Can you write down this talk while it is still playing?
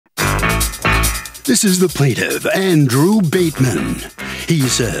This is the plaintiff, Andrew Bateman. He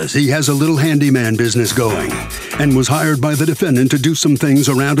says he has a little handyman business going and was hired by the defendant to do some things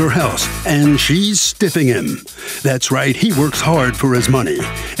around her house, and she's stiffing him. That's right, he works hard for his money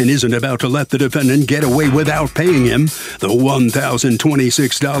and isn't about to let the defendant get away without paying him the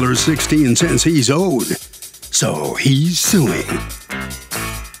 $1,026.16 he's owed. So he's suing.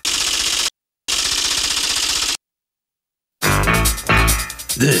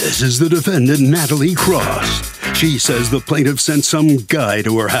 This is the defendant, Natalie Cross. She says the plaintiff sent some guy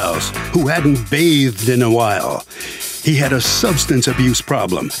to her house who hadn't bathed in a while. He had a substance abuse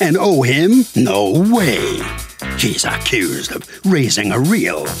problem, and owe him? No way. She's accused of raising a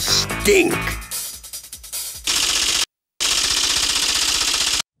real stink.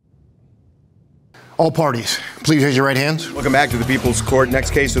 All parties, please raise your right hands. Welcome back to the People's Court.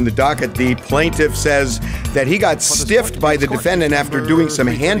 Next case on the docket, the plaintiff says that he got stiffed by the defendant after doing some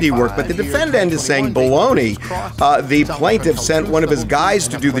handiwork, but the defendant is saying baloney. The plaintiff sent one of his guys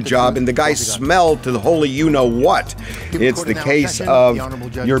to do the job, and the guy smelled to the holy you-know-what. It's the case of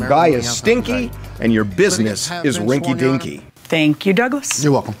your guy is stinky, and your business is rinky-dinky. Thank you, Douglas.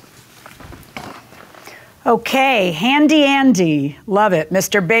 You're welcome. Okay, Handy Andy, love it.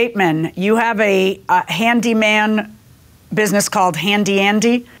 Mr. Bateman, you have a handyman business called Handy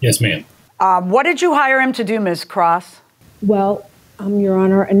Andy? Yes, ma'am. What did you hire him to do, Ms. Cross? Well, Your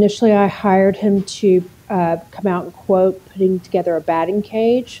Honor, initially I hired him to come out and quote putting together a batting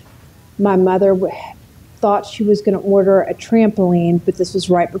cage. My mother thought she was going to order a trampoline, but this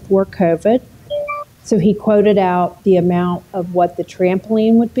was right before COVID. So he quoted out the amount of what the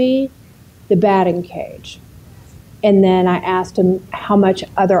trampoline would be, the batting cage. And then I asked him how much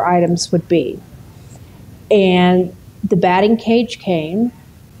other items would be. And the batting cage came.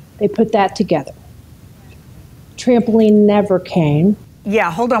 They put that together. Trampoline never came. Yeah,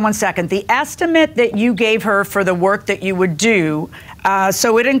 hold on one second. The estimate that you gave her for the work that you would do,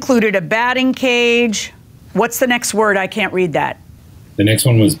 so it included a batting cage. What's the next word? I can't read that. The next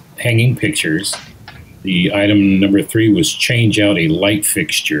one was hanging pictures. The item number 3 was change out a light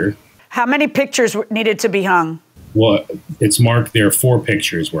fixture. How many pictures needed to be hung? Well, it's marked there 4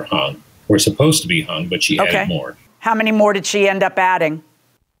 pictures were hung. Were supposed to be hung, but she added more. How many more did she end up adding?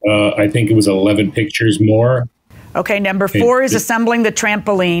 I think it was 11 pictures more. Okay, number 4 is assembling the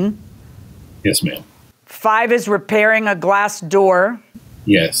trampoline. Yes, ma'am. 5 is repairing a glass door.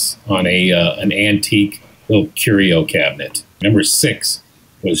 Yes, on an antique little curio cabinet. Number 6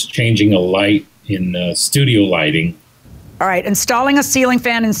 was changing a light in studio lighting. All right, installing a ceiling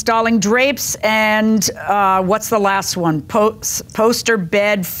fan, installing drapes, and what's the last one? Poster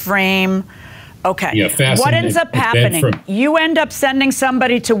bed frame. Okay. Yeah, what ends up happening? You end up sending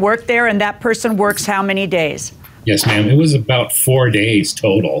somebody to work there, and that person works how many days? Yes, ma'am. It was about 4 days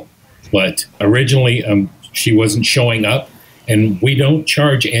total. But originally, she wasn't showing up, and we don't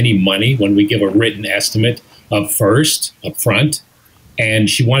charge any money when we give a written estimate up front. And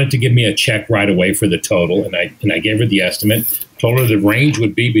she wanted to give me a check right away for the total, and I gave her the estimate. Told her the range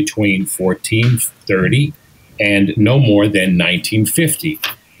would be between $1,430 and no more than $1,950.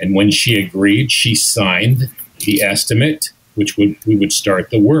 And when she agreed, she signed the estimate, which we would start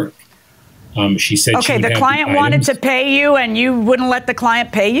the work. She said, okay, the client wanted to pay you, and you wouldn't let the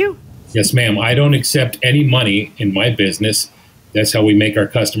client pay you? Yes, ma'am. I don't accept any money in my business. That's how we make our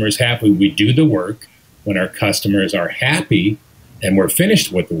customers happy. We do the work. When our customers are happy and we're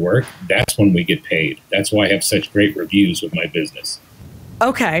finished with the work, that's when we get paid. That's why I have such great reviews with my business.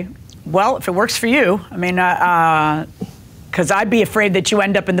 Okay. Well, if it works for you, I mean, because I'd be afraid that you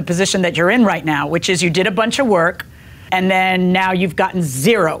end up in the position that you're in right now, which is you did a bunch of work, and then now you've gotten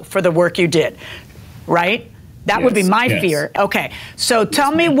 0 for the work you did, right? That would be my fear. Okay. So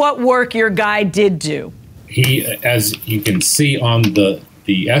tell me what work your guy did do. He, as you can see on the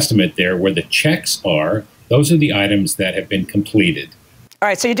estimate there, where the checks are, those are the items that have been completed. All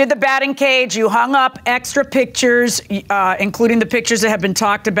right, so you did the batting cage, you hung up extra pictures, including the pictures that have been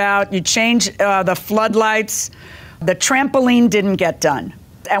talked about, you changed the floodlights. The trampoline didn't get done.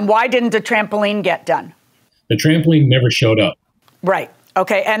 And why didn't the trampoline get done? The trampoline never showed up. Right,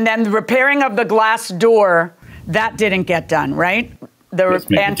 okay, and then the repairing of the glass door, that didn't get done, right? The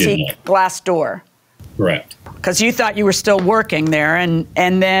antique glass door. Correct. Because you thought you were still working there. And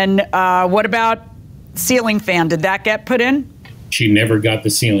then what about ceiling fan? Did that get put in? She never got the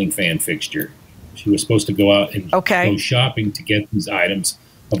ceiling fan fixture. She was supposed to go out and go shopping to get these items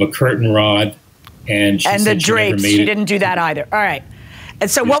of a curtain rod. And the drapes, she didn't do that either. All right. And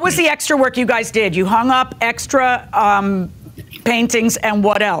so what was the extra work you guys did? You hung up extra Paintings, and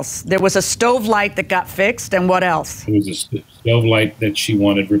what else? There was a stove light that got fixed, and what else? There was a stove light that she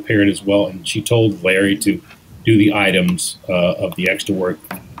wanted repaired as well, and she told Larry to do the items of the extra work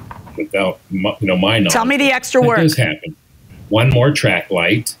without my knowledge. Tell me the extra work. That does happen. One more track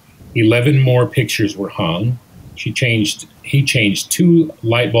light. 11 more pictures were hung. He changed 2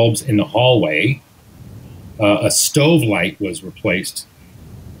 light bulbs in the hallway. A stove light was replaced,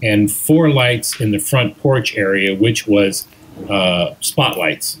 and 4 lights in the front porch area, which was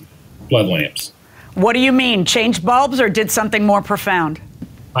spotlights, flood lamps. What do you mean? Change bulbs or did something more profound?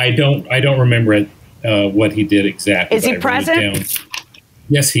 I don't remember what he did exactly. Is he present?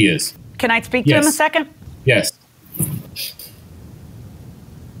 Yes, he is. Can I speak to him a second? Yes.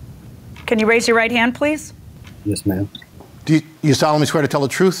 Can you raise your right hand, please? Yes, ma'am. Do you solemnly swear to tell the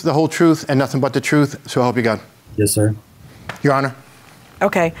truth, the whole truth, and nothing but the truth, so help you God? Yes, sir. Your Honor.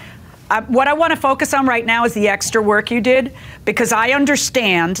 Okay. What I want to focus on right now is the extra work you did, because I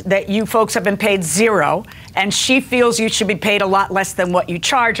understand that you folks have been paid 0, and she feels you should be paid a lot less than what you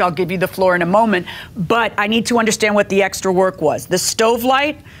charge. I'll give you the floor in a moment, but I need to understand what the extra work was. The stove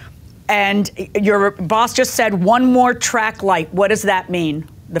light, and your boss just said 1 more track light. What does that mean?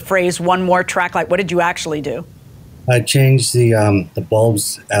 The phrase 1 more track light. What did you actually do? I changed the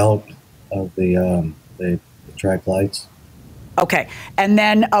bulbs out of the track lights. Okay, and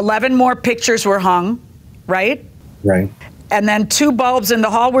then 11 more pictures were hung, right? Right. And then 2 bulbs in the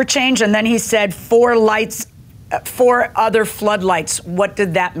hall were changed, and then he said 4 lights, 4 other floodlights. What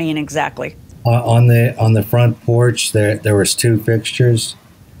did that mean exactly? On the front porch, there was 2 fixtures,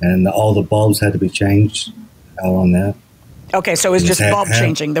 and all the bulbs had to be changed out on that. Okay, so it was just bulb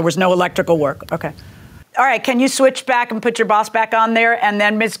changing. There was no electrical work. Okay. All right, can you switch back and put your boss back on there? And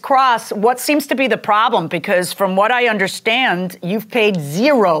then, Ms. Cross, what seems to be the problem? Because from what I understand, you've paid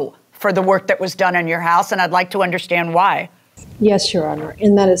 0 for the work that was done in your house, and I'd like to understand why. Yes, Your Honor,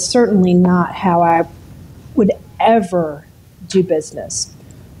 and that is certainly not how I would ever do business.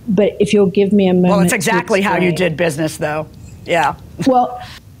 But if you'll give me a moment. Well, it's exactly how you did business, though. Yeah. Well,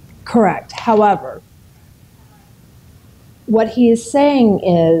 correct. However, what he is saying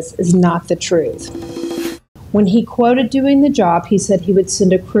is not the truth. When he quoted doing the job, he said he would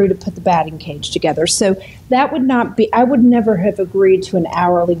send a crew to put the batting cage together. So that would not be, I would never have agreed to an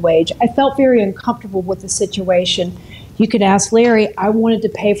hourly wage. I felt very uncomfortable with the situation. You could ask Larry, I wanted to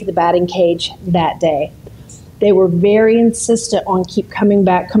pay for the batting cage that day. They were very insistent on keep coming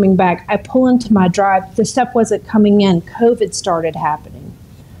back, coming back. I pull into my drive, the stuff wasn't coming in, COVID started happening.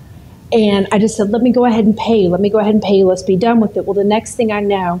 And I just said, let me go ahead and pay you, let's be done with it. Well, the next thing I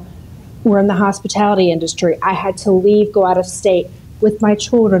know, we're in the hospitality industry. I had to leave, go out of state with my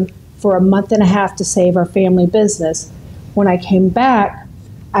children for a month and a half to save our family business. When I came back,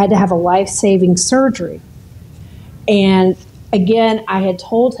 I had to have a life-saving surgery. And again, I had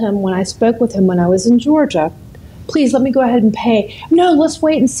told him when I spoke with him when I was in Georgia, please let me go ahead and pay. No, let's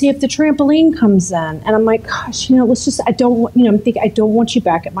wait and see if the trampoline comes in. And I'm like, gosh, let's just, I don't want you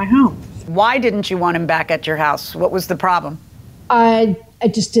back at my home. Why didn't you want him back at your house? What was the problem? I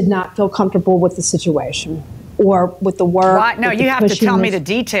just did not feel comfortable with the situation or with the work. Why? No, you have to tell me the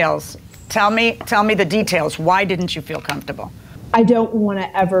details. Tell me the details. Why didn't you feel comfortable? I don't want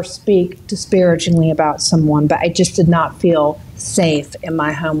to ever speak disparagingly about someone, but I just did not feel safe in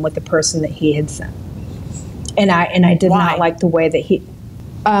my home with the person that he had sent. And I did not like the way that he,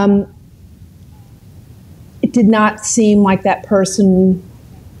 it did not seem like that person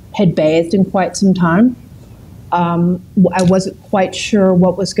had bathed in quite some time. I wasn't quite sure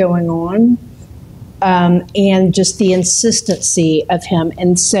what was going on, and just the insistency of him.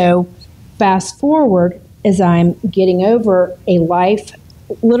 And so fast forward, as I'm getting over a life,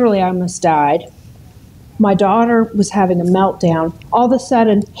 literally I almost died. My daughter was having a meltdown. All of a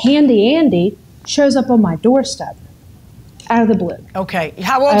sudden, Handy Andy shows up on my doorstep out of the blue. Okay.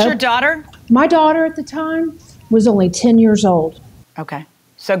 How old's your daughter? My daughter at the time was only 10 years old. Okay.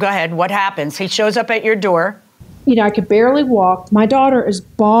 So go ahead. What happens? He shows up at your door. I could barely walk. My daughter is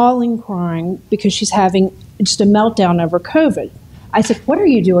bawling, crying because she's having just a meltdown over COVID. I said, what are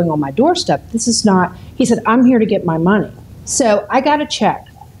you doing on my doorstep? This is not, he said, I'm here to get my money. So I got a check.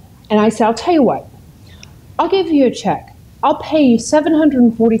 And I said, I'll tell you what, I'll give you a check. I'll pay you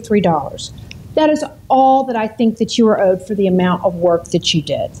 $743. That is all that I think that you are owed for the amount of work that you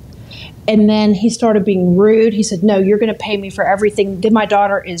did. And then he started being rude. He said, no, you're going to pay me for everything. Then my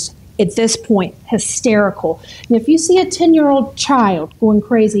daughter is, at this point, hysterical. And if you see a 10-year-old child going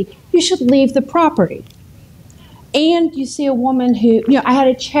crazy, you should leave the property. And you see a woman who, I had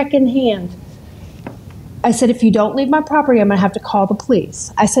a check in hand. I said, if you don't leave my property, I'm going to have to call the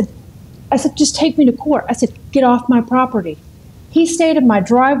police. I said, just take me to court. I said, get off my property. He stayed in my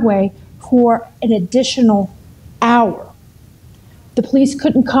driveway for an additional hour. The police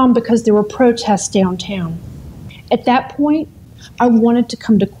couldn't come because there were protests downtown. At that point, I wanted to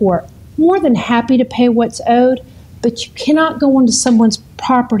come to court. More than happy to pay what's owed, but you cannot go onto someone's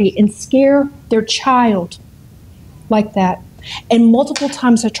property and scare their child like that. And multiple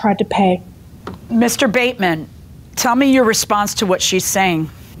times I tried to pay. Mr. Bateman, tell me your response to what she's saying.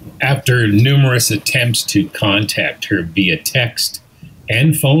 After numerous attempts to contact her via text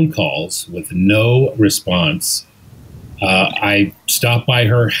and phone calls with no response, I stopped by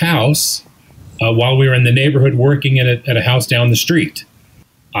her house while we were in the neighborhood working at a house down the street.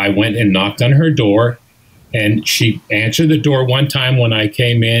 I went and knocked on her door, and she answered the door one time when I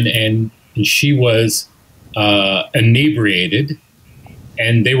came in, and she was inebriated,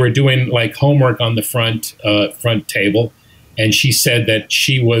 and they were doing like homework on the front table, and she said that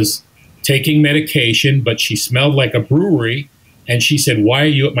she was taking medication, but she smelled like a brewery, and she said, "Why are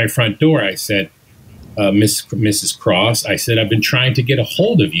you at my front door?" I said, Mrs. Cross, I said, "I've been trying to get a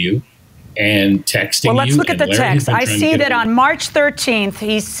hold of you and texting you." Well, let's look at the text. I see that on March 13th,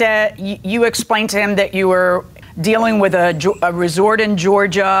 he said you explained to him that you were dealing with a resort in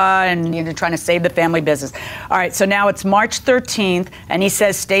Georgia and you're trying to save the family business. All right, so now it's March 13th, and he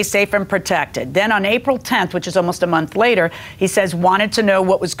says, "Stay safe and protected." Then on April 10th, which is almost a month later, he says, "Wanted to know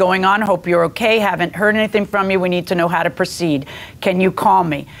what was going on. Hope you're okay. Haven't heard anything from you. We need to know how to proceed. Can you call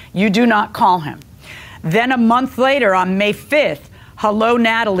me?" You do not call him. Then a month later, on May 5th, "Hello,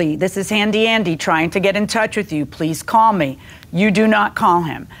 Natalie. This is Handy Andy trying to get in touch with you. Please call me." You do not call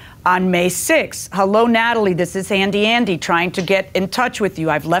him. On May 6th, "Hello, Natalie. This is Handy Andy trying to get in touch with you.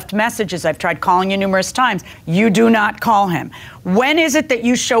 I've left messages. I've tried calling you numerous times." You do not call him. When is it that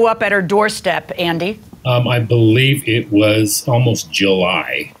you show up at her doorstep, Andy? I believe it was almost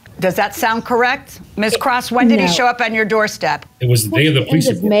July. Does that sound correct? Ms. Cross, when did he show up on your doorstep? It was the day of the police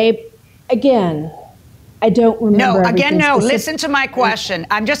report. May. Again, I don't remember. No, again, no. Specific. Listen to my question.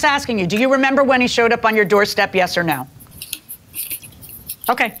 I'm just asking you, do you remember when he showed up on your doorstep, yes or no?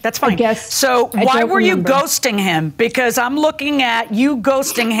 Okay, that's fine. I guess so why were you ghosting him? Because I'm looking at you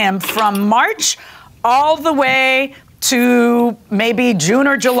ghosting him from March all the way to maybe June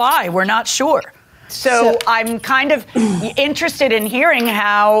or July. We're not sure. So I'm kind of interested in hearing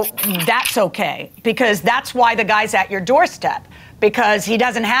how that's okay, because that's why the guy's at your doorstep, because he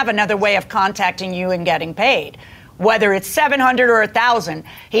doesn't have another way of contacting you and getting paid. Whether it's $700 or $1,000,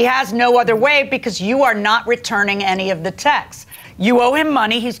 he has no other way because you are not returning any of the texts. You owe him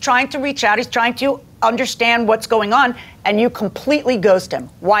money. He's trying to reach out. He's trying to understand what's going on, and you completely ghost him.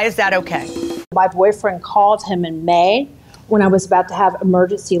 Why is that okay? My boyfriend called him in May when I was about to have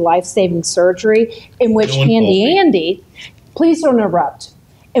emergency life-saving surgery, in which Handy Andy, please don't interrupt,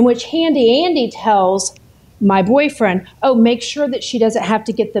 in which Handy Andy tells my boyfriend, "Oh, make sure that she doesn't have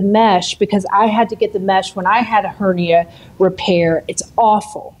to get the mesh, because I had to get the mesh when I had a hernia repair. It's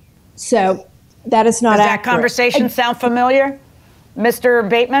awful." So that is not accurate. Does that conversation sound familiar, Mr.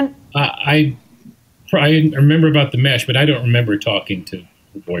 Bateman? I remember about the mesh, but I don't remember talking to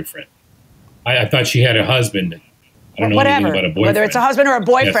her boyfriend. I thought she had a husband. I don't know anything about a boyfriend. Whether it's a husband or a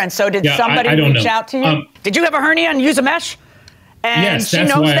boyfriend. Yes. So did somebody reach out to you? Did you have a hernia and use a mesh? And yes, she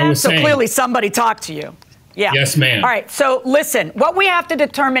that's knows why that, I was so saying. Clearly somebody talked to you. Yeah. Yes, ma'am. All right, so listen, what we have to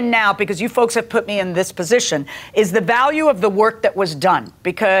determine now, because you folks have put me in this position, is the value of the work that was done,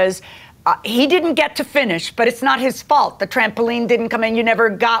 because he didn't get to finish, but it's not his fault. The trampoline didn't come in. You never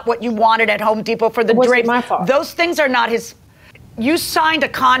got what you wanted at Home Depot for the drapes. It wasn't my fault. Those things are not his. You signed a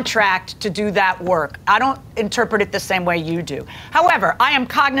contract to do that work. I don't interpret it the same way you do. However, I am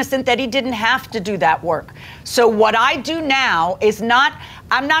cognizant that he didn't have to do that work. So what I do now is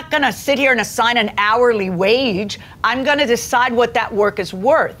I'm not going to sit here and assign an hourly wage. I'm going to decide what that work is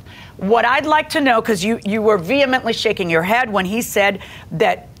worth. What I'd like to know, because you were vehemently shaking your head when he said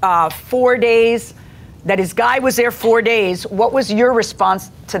that 4 days, that his guy was there 4 days. What was your response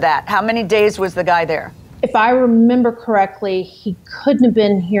to that? How many days was the guy there? If I remember correctly, he couldn't have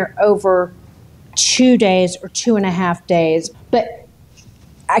been here over 2 days or 2.5 days. But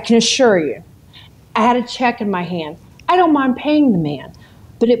I can assure you, I had a check in my hand. I don't mind paying the man,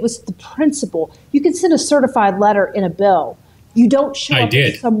 but it was the principle. You can send a certified letter in a bill. You don't show up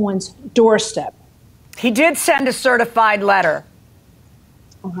at someone's doorstep. He did send a certified letter.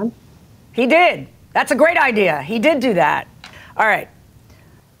 He did. That's a great idea. He did do that. All right.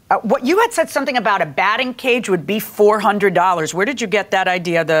 What you had said something about a batting cage would be $400. Where did you get that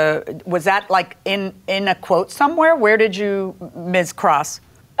idea? Was that like in a quote somewhere? Where did you, Ms. Cross?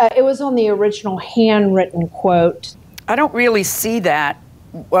 It was on the original handwritten quote. I don't really see that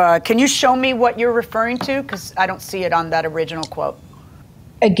Can you show me what you're referring to? Because I don't see it on that original quote.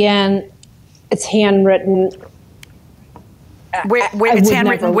 Again, it's handwritten. Where it's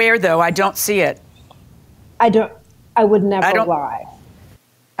handwritten where, though? I don't see it. I would never lie.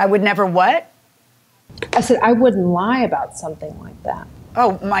 I would never what? I said I wouldn't lie about something like that.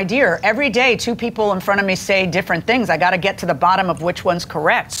 Oh, my dear, every day 2 people in front of me say different things. I got to get to the bottom of which one's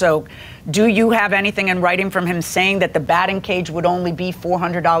correct. So do you have anything in writing from him saying that the batting cage would only be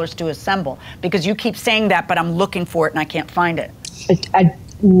 $400 to assemble? Because you keep saying that, but I'm looking for it and I can't find it.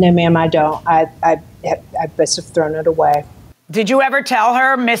 No, ma'am, I don't. I must have thrown it away. Did you ever tell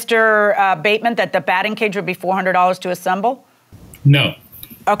her, Mr. Bateman, that the batting cage would be $400 to assemble? No.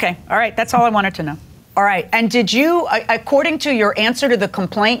 Okay. All right. That's all I wanted to know. All right. And did you, according to your answer to the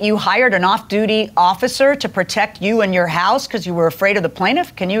complaint, you hired an off-duty officer to protect you and your house because you were afraid of the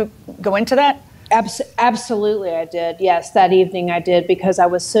plaintiff? Can you go into that? Absolutely, I did. Yes, that evening I did, because I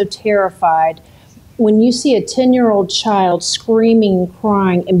was so terrified. When you see a 10-year-old child screaming,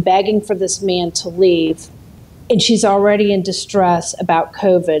 crying, and begging for this man to leave, and she's already in distress about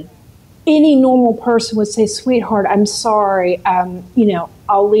COVID, any normal person would say, sweetheart, I'm sorry,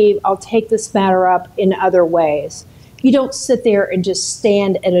 I'll leave, I'll take this matter up in other ways. You don't sit there and just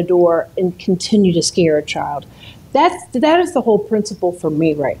stand at a door and continue to scare a child. That is the whole principle for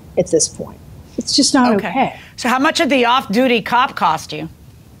me right at this point. It's just not okay. So how much did the off-duty cop cost you?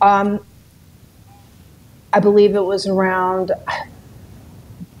 I believe it was around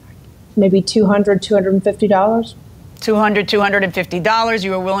maybe $200, $250. $200, $250.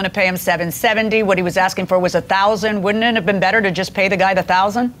 You were willing to pay him $770. What he was asking for was $1,000. Wouldn't it have been better to just pay the guy the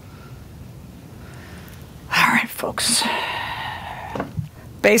 $1,000? All right, folks.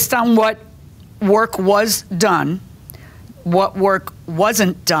 Based on what work was done, what work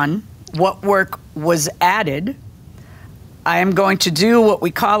wasn't done, what work was added, I am going to do what we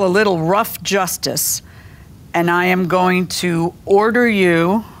call a little rough justice, and I am going to order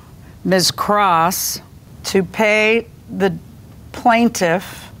you, Ms. Cross, to pay the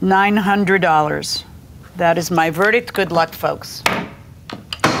plaintiff $900. That is my verdict. Good luck, folks.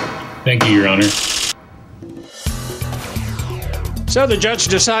 Thank you, Your Honor. So the judge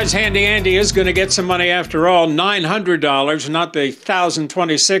decides Handy Andy is going to get some money after all, $900, not the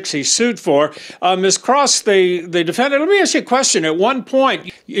 $1,026 he sued for. Ms. Cross, the defendant, let me ask you a question. At one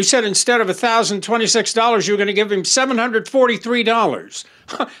point, you said instead of $1,026, you were going to give him $743.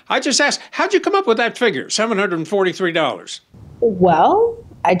 I just asked, how'd you come up with that figure, $743? Well,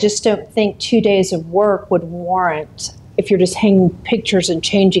 I just don't think 2 days of work would warrant, if you're just hanging pictures and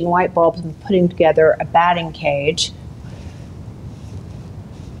changing light bulbs and putting together a batting cage,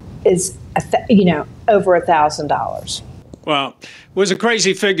 is over $1,000. Well, it was a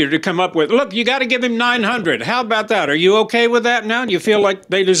crazy figure to come up with. Look, you got to give him $900. How about that? Are you okay with that now? Do you feel like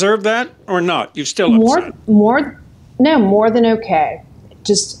they deserve that or not? You're still upset? More than okay.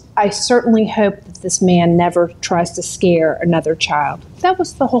 Just, I certainly hope that this man never tries to scare another child. That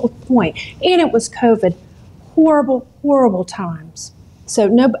was the whole point. And it was COVID. Horrible, horrible times. So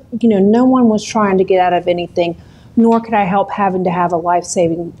no one was trying to get out of anything, nor could I help having to have a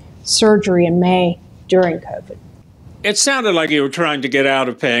life-saving surgery in May during COVID. It sounded like you were trying to get out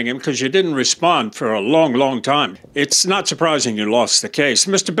of paying him because you didn't respond for a long, long time. It's not surprising you lost the case.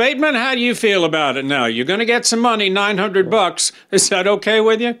 Mr. Bateman, how do you feel about it now? You're going to get some money, $900. Is that okay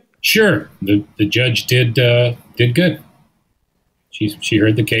with you? Sure. The judge did good. She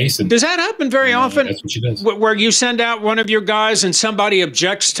heard the case. And does that happen very often? That's what she does. Where you send out one of your guys and somebody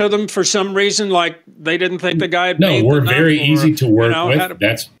objects to them for some reason, like they didn't think the guy paid enough? No, we're very easy to work with.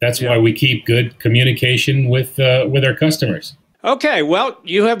 That's why we keep good communication with our customers. Okay, well,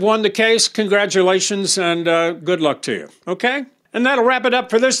 you have won the case. Congratulations and good luck to you. Okay? And that'll wrap it up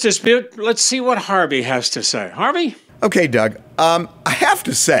for this dispute. Let's see what Harvey has to say. Harvey? Okay, Doug. I have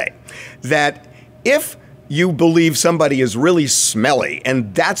to say that if you believe somebody is really smelly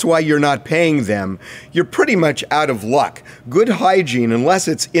and that's why you're not paying them, you're pretty much out of luck. Good hygiene, unless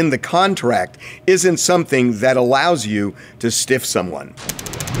it's in the contract, isn't something that allows you to stiff someone.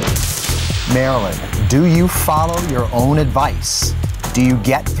 Marilyn, do you follow your own advice? Do you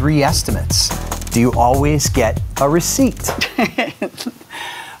get 3 estimates? Do you always get a receipt?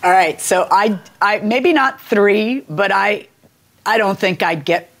 All right, so I maybe not 3, but I don't think I'd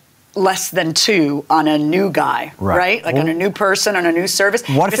get less than 2 on a new guy, right? Like on a new person, on a new service.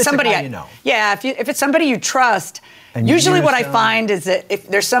 What if it's somebody a guy you know? Yeah, if it's somebody you trust. And usually what I find is that if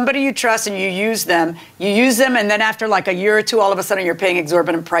there's somebody you trust and you use them, and then after like a year or 2, all of a sudden you're paying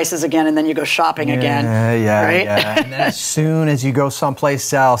exorbitant prices again, and then you go shopping again. Right? Yeah. And then as soon as you go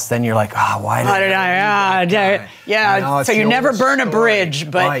someplace else, then you're like, why did I? Yeah. So you never burn a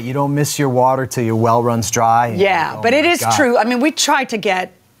bridge, but right, you don't miss your water till your well runs dry. Yeah, but it is true. I mean, we try to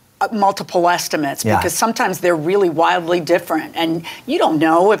get multiple estimates because sometimes they're really wildly different, and you don't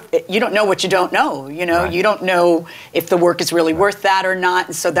know what you don't know. You don't know if the work is really worth that or not,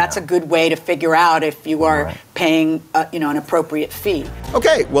 and so that's a good way to figure out if you are paying an appropriate fee.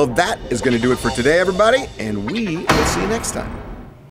 Okay, well that is going to do it for today, everybody, and we will see you next time.